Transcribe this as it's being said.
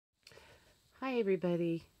Hi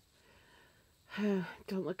everybody.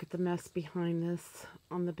 Don't look at the mess behind this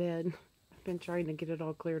on the bed. I've been trying to get it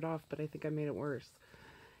all cleared off, but I think I made it worse.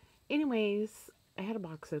 Anyways, I had a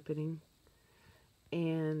box opening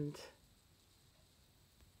and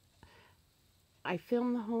I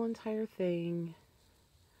filmed the whole entire thing.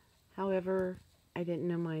 However, I didn't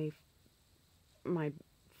know my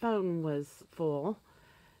phone was full,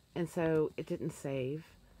 and so it didn't save.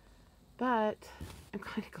 But I'm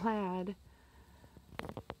kind of glad.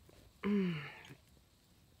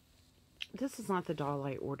 This is not the doll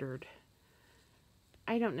I ordered.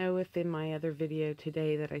 I don't know if in my other video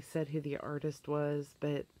today that I said who the artist was,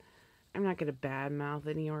 but I'm not going to badmouth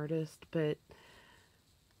any artist, but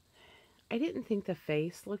I didn't think the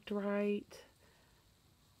face looked right.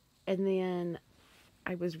 And then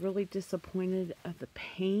I was really disappointed of the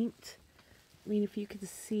paint. I mean, if you could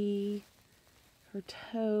see her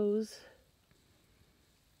toes.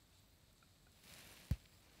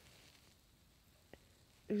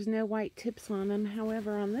 There's no white tips on them.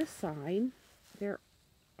 However, on this side, there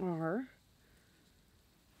are.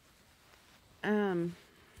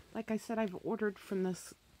 Like I said, I've ordered from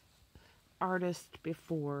this artist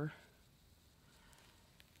before,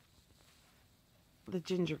 the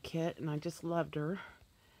Ginger Kit, and I just loved her.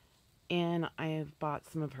 And I have bought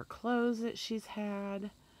some of her clothes that she's had.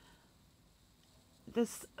 I'm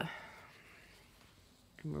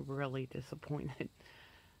really disappointed.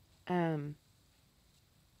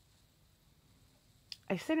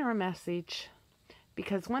 I sent her a message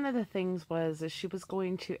because one of the things was she was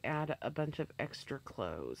going to add a bunch of extra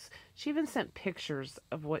clothes. She even sent pictures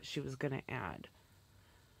of what she was going to add.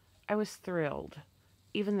 I was thrilled,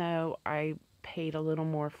 even though I paid a little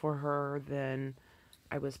more for her than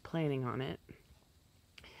I was planning on it.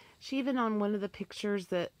 She even on one of the pictures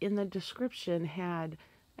that in the description had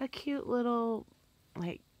a cute little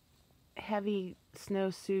like heavy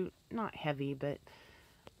snowsuit, not heavy, but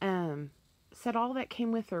said all that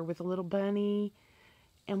came with her with a little bunny.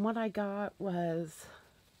 And what I got was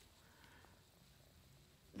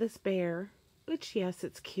this bear, which yes,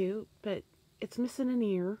 it's cute, but it's missing an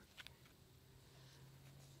ear.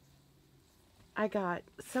 I got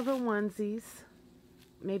several onesies,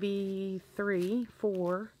 maybe 3,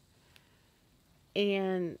 4,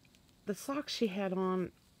 and the socks she had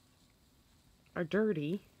on are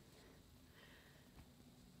dirty.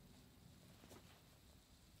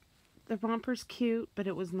 The romper's cute, but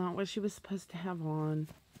it was not what she was supposed to have on.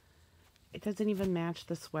 It doesn't even match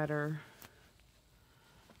the sweater.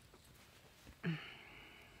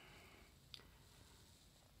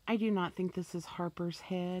 I do not think this is Harper's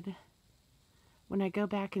head. When I go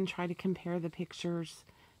back and try to compare the pictures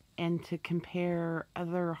and to compare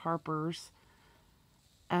other Harpers,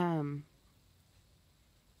 I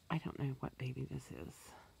don't know what baby this is.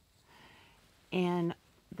 And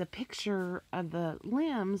the picture of the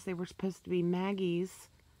limbs, they were supposed to be Maggie's,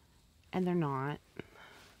 and they're not.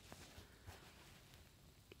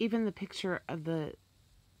 Even the picture of the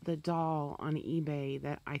doll on eBay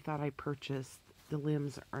that I thought I purchased, the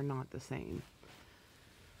limbs are not the same.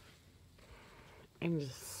 I'm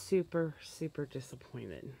just super, super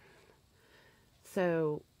disappointed.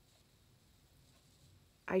 So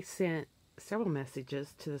I sent several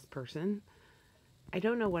messages to this person. I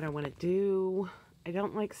don't know what I want to do. I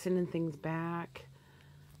don't like sending things back,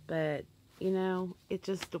 but you know, it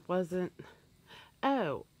just wasn't.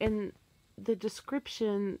 Oh, and the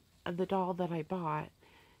description of the doll that I bought,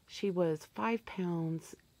 she was 5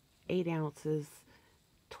 pounds, 8 ounces,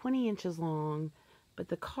 20 inches long, but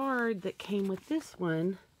the card that came with this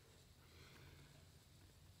one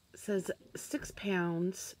says 6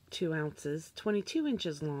 pounds, 2 ounces, 22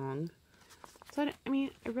 inches long. So, I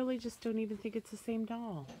mean, I really just don't even think it's the same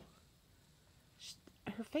doll.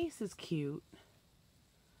 Her face is cute.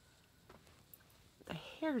 The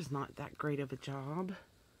hair's not that great of a job.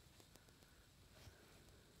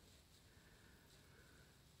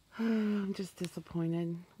 I'm just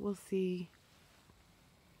disappointed. We'll see.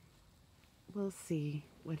 We'll see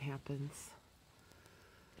what happens.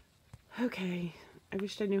 Okay. I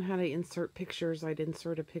wished I knew how to insert pictures. I'd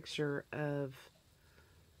insert a picture of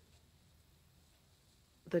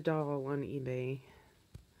the doll on eBay.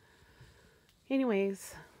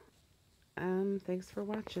 Anyways, thanks for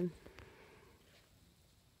watching.